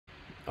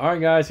All right,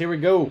 guys, here we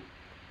go.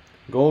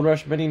 Gold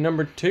Rush Mini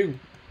number 2.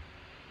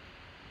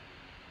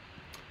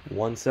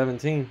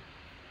 117.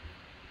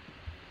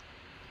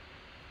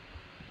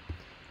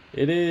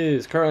 It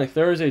is currently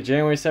Thursday,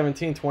 January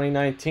 17,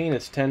 2019.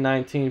 It's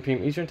 10:19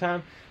 p.m. Eastern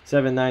Time,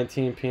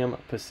 7:19 p.m.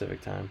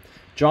 Pacific Time.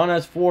 John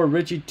has 4,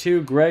 Richie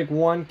 2, Greg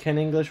 1, Ken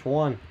English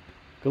 1.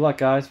 Good luck,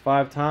 guys.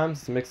 5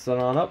 times. Let's mix it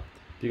on up.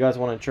 If you guys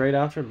want to trade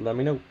after, let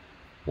me know.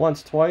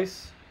 Once,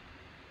 twice,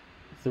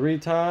 3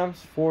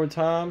 times, 4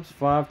 times,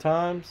 5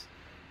 times.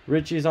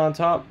 Richie's on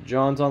top,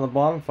 John's on the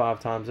bottom, 5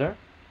 times there.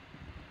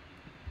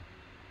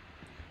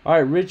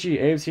 Alright, Richie,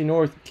 AFC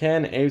North,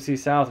 Ken, AFC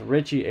South,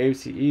 Richie,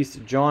 AFC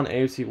East, John,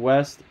 AFC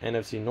West,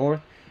 NFC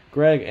North,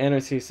 Greg,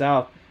 NFC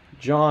South,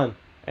 John,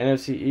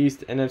 NFC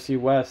East, NFC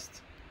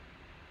West.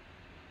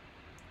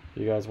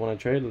 If you guys want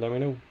to trade, let me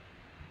know.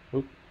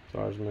 Oop,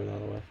 sorry, I was moving out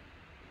of the way.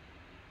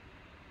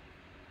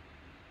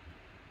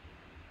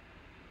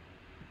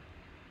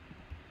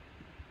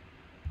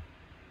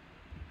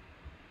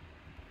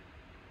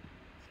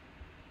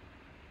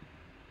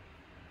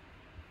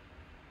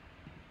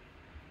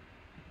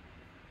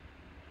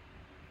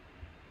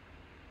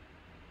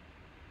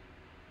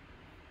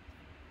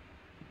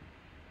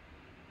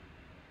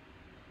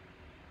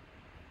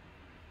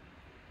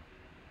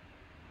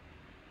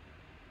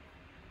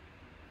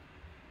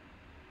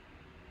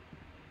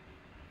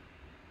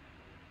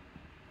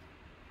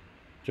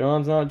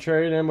 John's not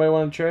trading. Anybody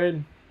want to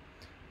trade?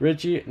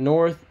 Richie,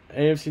 North,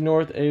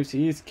 AFC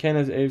East. Ken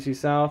has AFC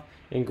South.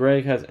 And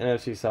Greg has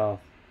NFC South.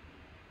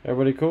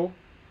 Everybody cool?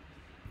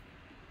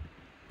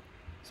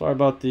 Sorry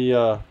about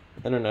the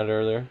internet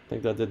earlier. I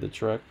think that did the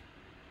trick.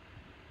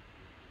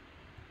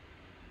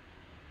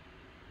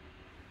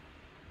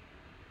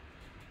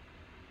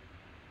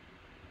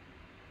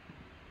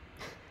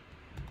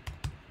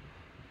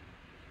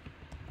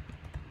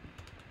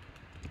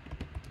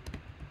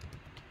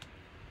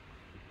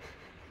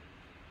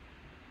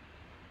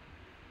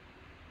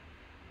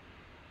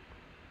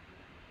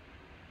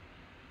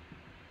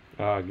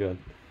 Ah, good.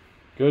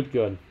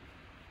 Good.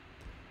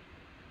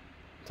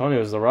 Tony, it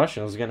was the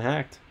Russian. It was getting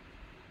hacked.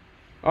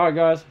 Alright,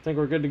 guys. I think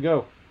we're good to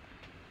go.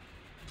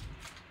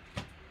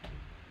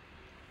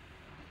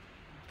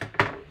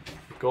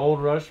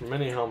 Gold Rush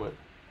Mini Helmet.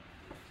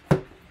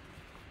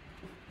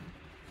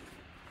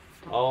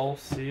 All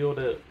sealed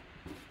it.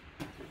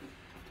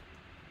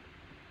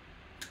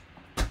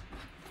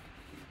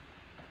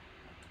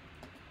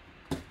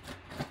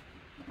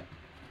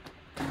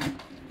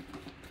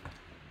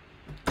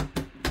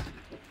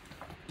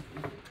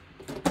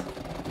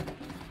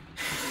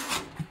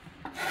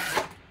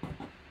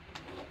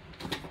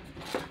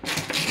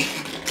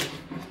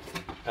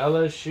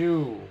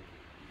 LSU.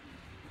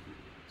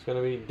 It's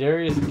gonna be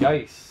Darius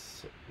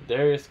Geis.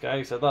 Darius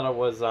Geis. I thought it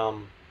was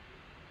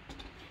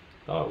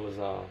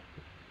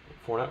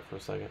Fournette for a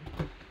second.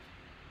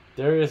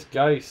 Darius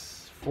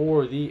Geis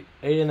for the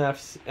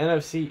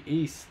NFC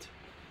East.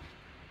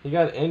 He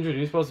got injured.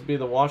 He's supposed to be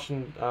the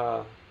Washington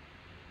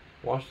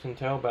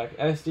tailback.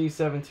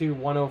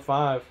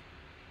 SD72105.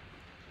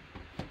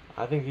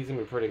 I think he's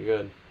gonna be pretty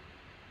good.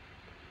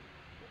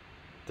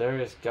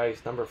 Darius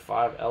Geis, number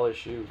 5,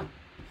 LSU.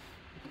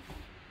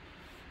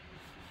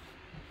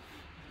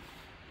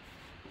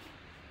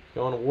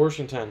 Going to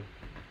Washington.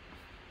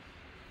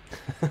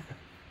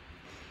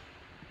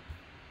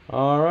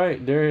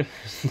 Alright, there's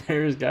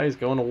guys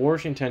going to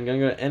Washington. Gonna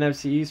go to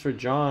NFC East for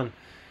John.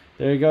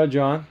 There you go,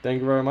 John.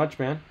 Thank you very much,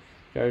 man.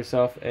 Got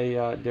yourself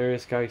a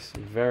Darius Geis.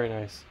 Very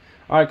nice.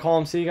 Alright, call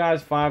MC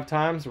guys 5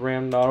 times.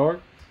 Random.org.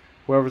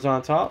 Whoever's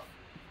on top,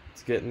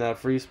 it's getting that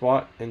free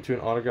spot into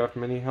an autographed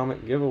mini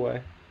helmet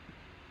giveaway.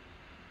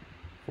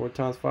 4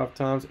 times, 5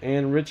 times.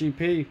 And Richie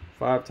P.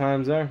 5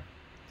 times there.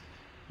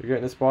 You're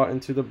getting a spot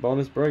into the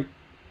bonus break.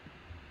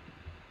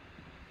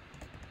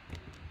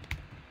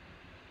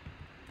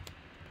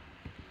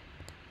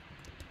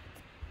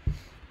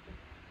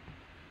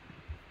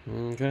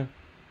 Okay.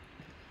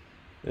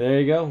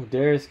 There you go.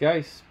 Darius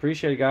Geis.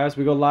 Appreciate it, guys.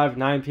 We go live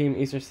 9 p.m.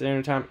 Eastern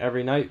Standard Time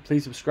every night.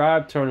 Please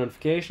subscribe, turn on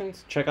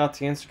notifications. Check out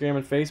the Instagram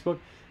and Facebook.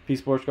 P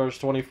Sports Cars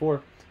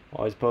 24.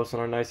 Always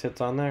posting our nice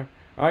hits on there.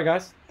 Alright,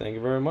 guys. Thank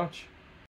you very much.